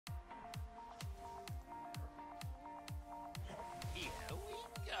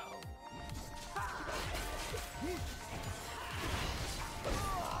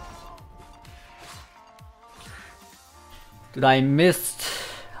Dude, I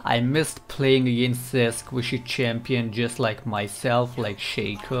missed playing against a squishy champion just like myself, like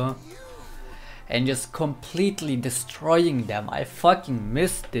Shaco, and just completely destroying them. I fucking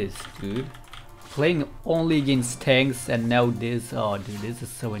missed this, dude. Playing only against tanks and now this. Oh dude, this is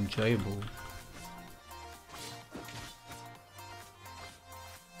so enjoyable.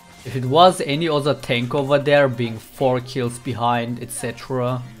 If it was any other tank over there being 4 kills behind,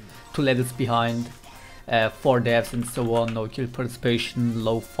 etc., 2 levels behind, 4 deaths and so on, no kill participation,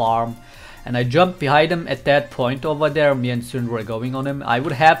 low farm, and I jumped behind him at that point over there, me and Sun were going on him, I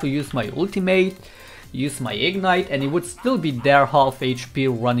would have to use my ultimate, use my ignite, and he would still be there half HP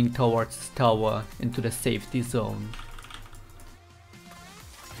running towards his tower into the safety zone.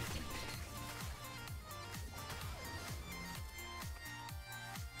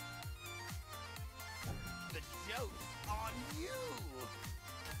 The joke's on you.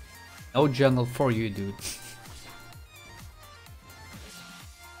 No jungle for you, dude.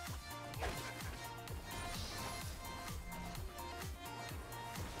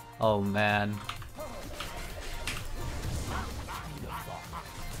 Oh man.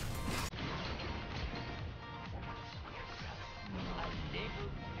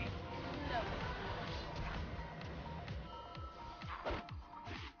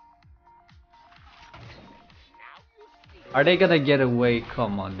 Are they gonna get away?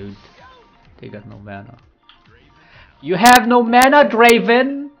 Come on, dude. They got no mana. You have no mana,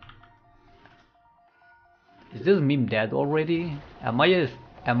 Draven! Is this meme dead already? Am I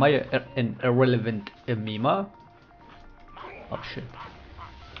an irrelevant meme? Oh shit.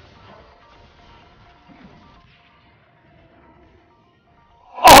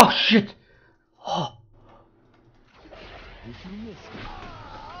 Oh shit! Oh.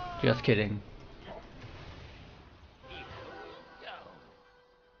 Just kidding.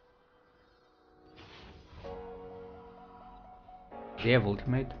 They have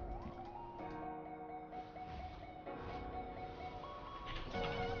ultimate.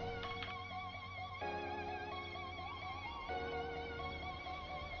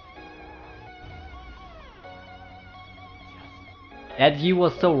 That view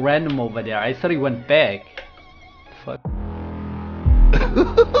was so random over there. I thought he went back. Fuck.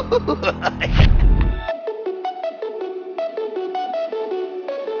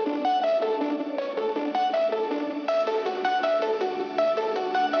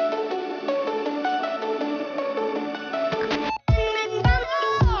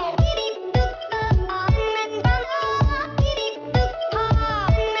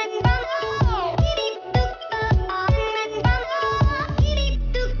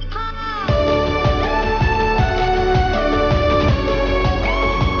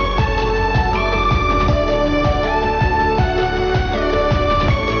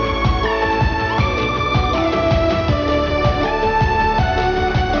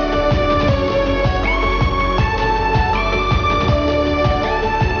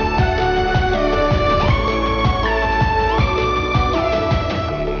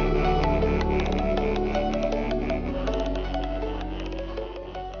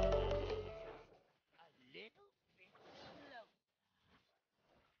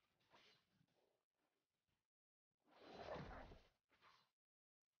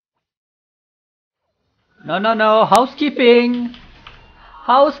 No, no, no, housekeeping!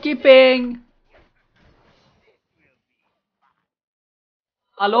 Housekeeping!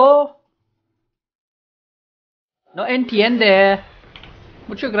 Hello? No entiende.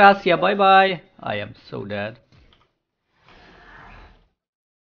 Muchas gracias, bye bye. I am so dead.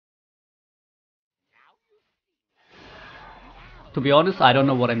 To be honest, I don't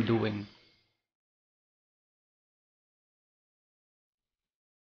know what I'm doing.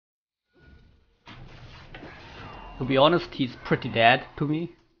 To be honest, he's pretty dead to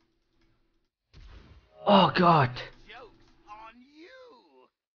me. Oh god. Joke's on you.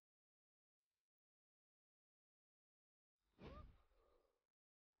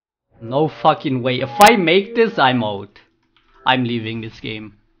 No fucking way. If I make this, I'm out. I'm leaving this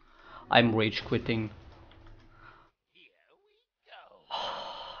game. I'm rage quitting. Here we go.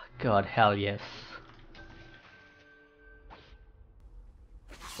 God, hell yes.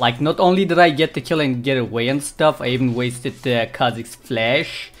 Like, not only did I get the kill and get away and stuff, I even wasted Kha'Zix's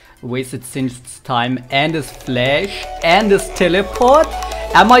flash, wasted Singed's time and his flash and his teleport.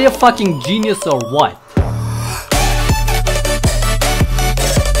 Am I a fucking genius or what?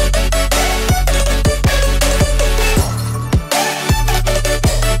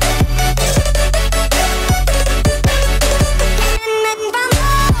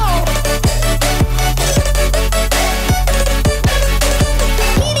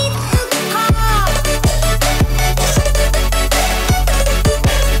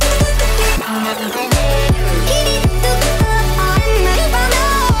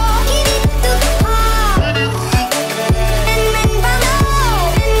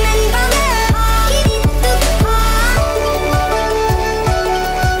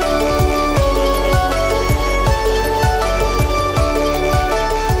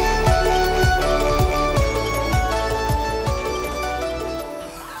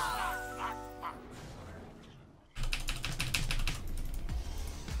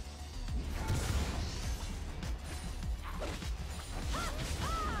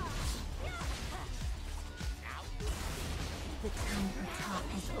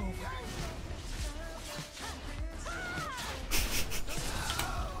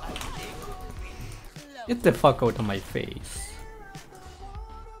 Get the fuck out of my face.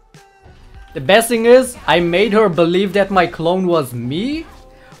 The best thing is, I made her believe that my clone was me,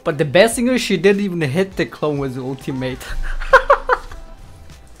 but the best thing is she didn't even hit the clone with the ultimate.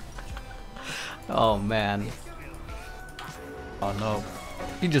 Oh man. Oh no.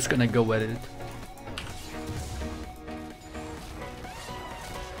 He's just gonna go with it.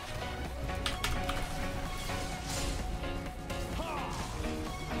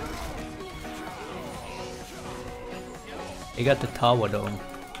 He got the tower though.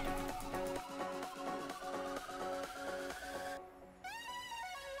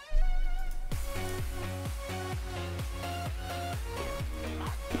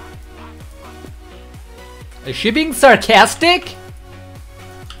 Is she being sarcastic?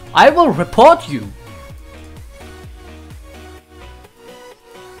 I will report you.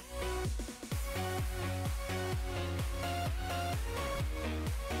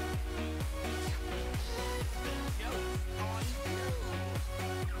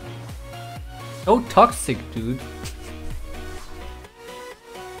 So toxic, dude.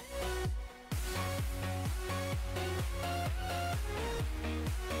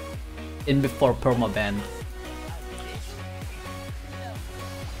 In before permaban.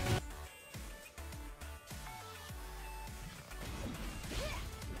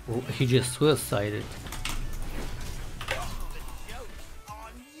 Oh, he just suicided.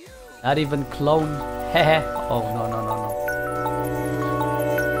 Not even clone. Hehe. Oh no no no no.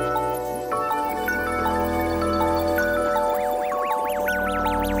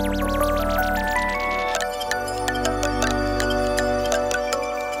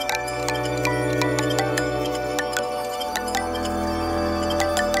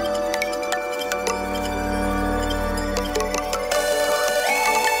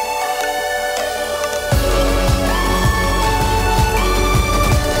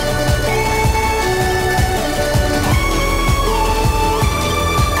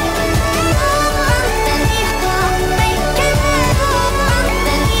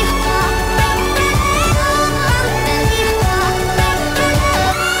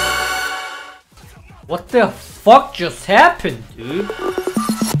 What the fuck just happened, dude?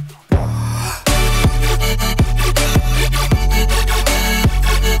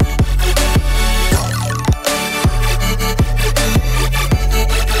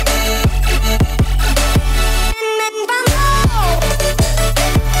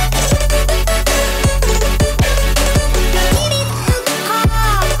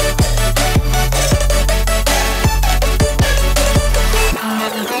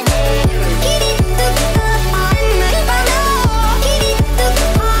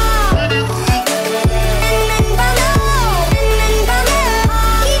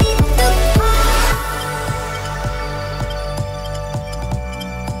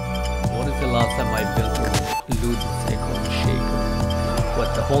 Last time I built a Housekeeper Shaco. What,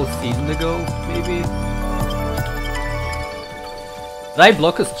 the whole season ago, maybe? Did I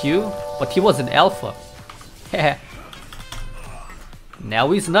block his Q? But he was in alpha.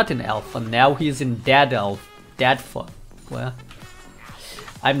 Now he's not in alpha, now he's in dadfa. Well,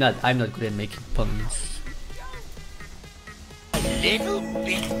 I'm not good at making puns. A little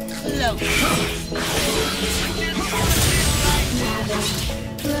bit closer.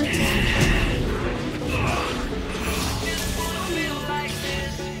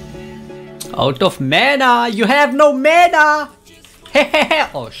 Out of mana! You have no mana!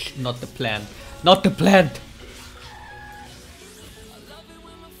 Oh not the plant. Not the plant!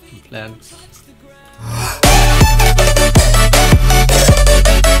 Plants.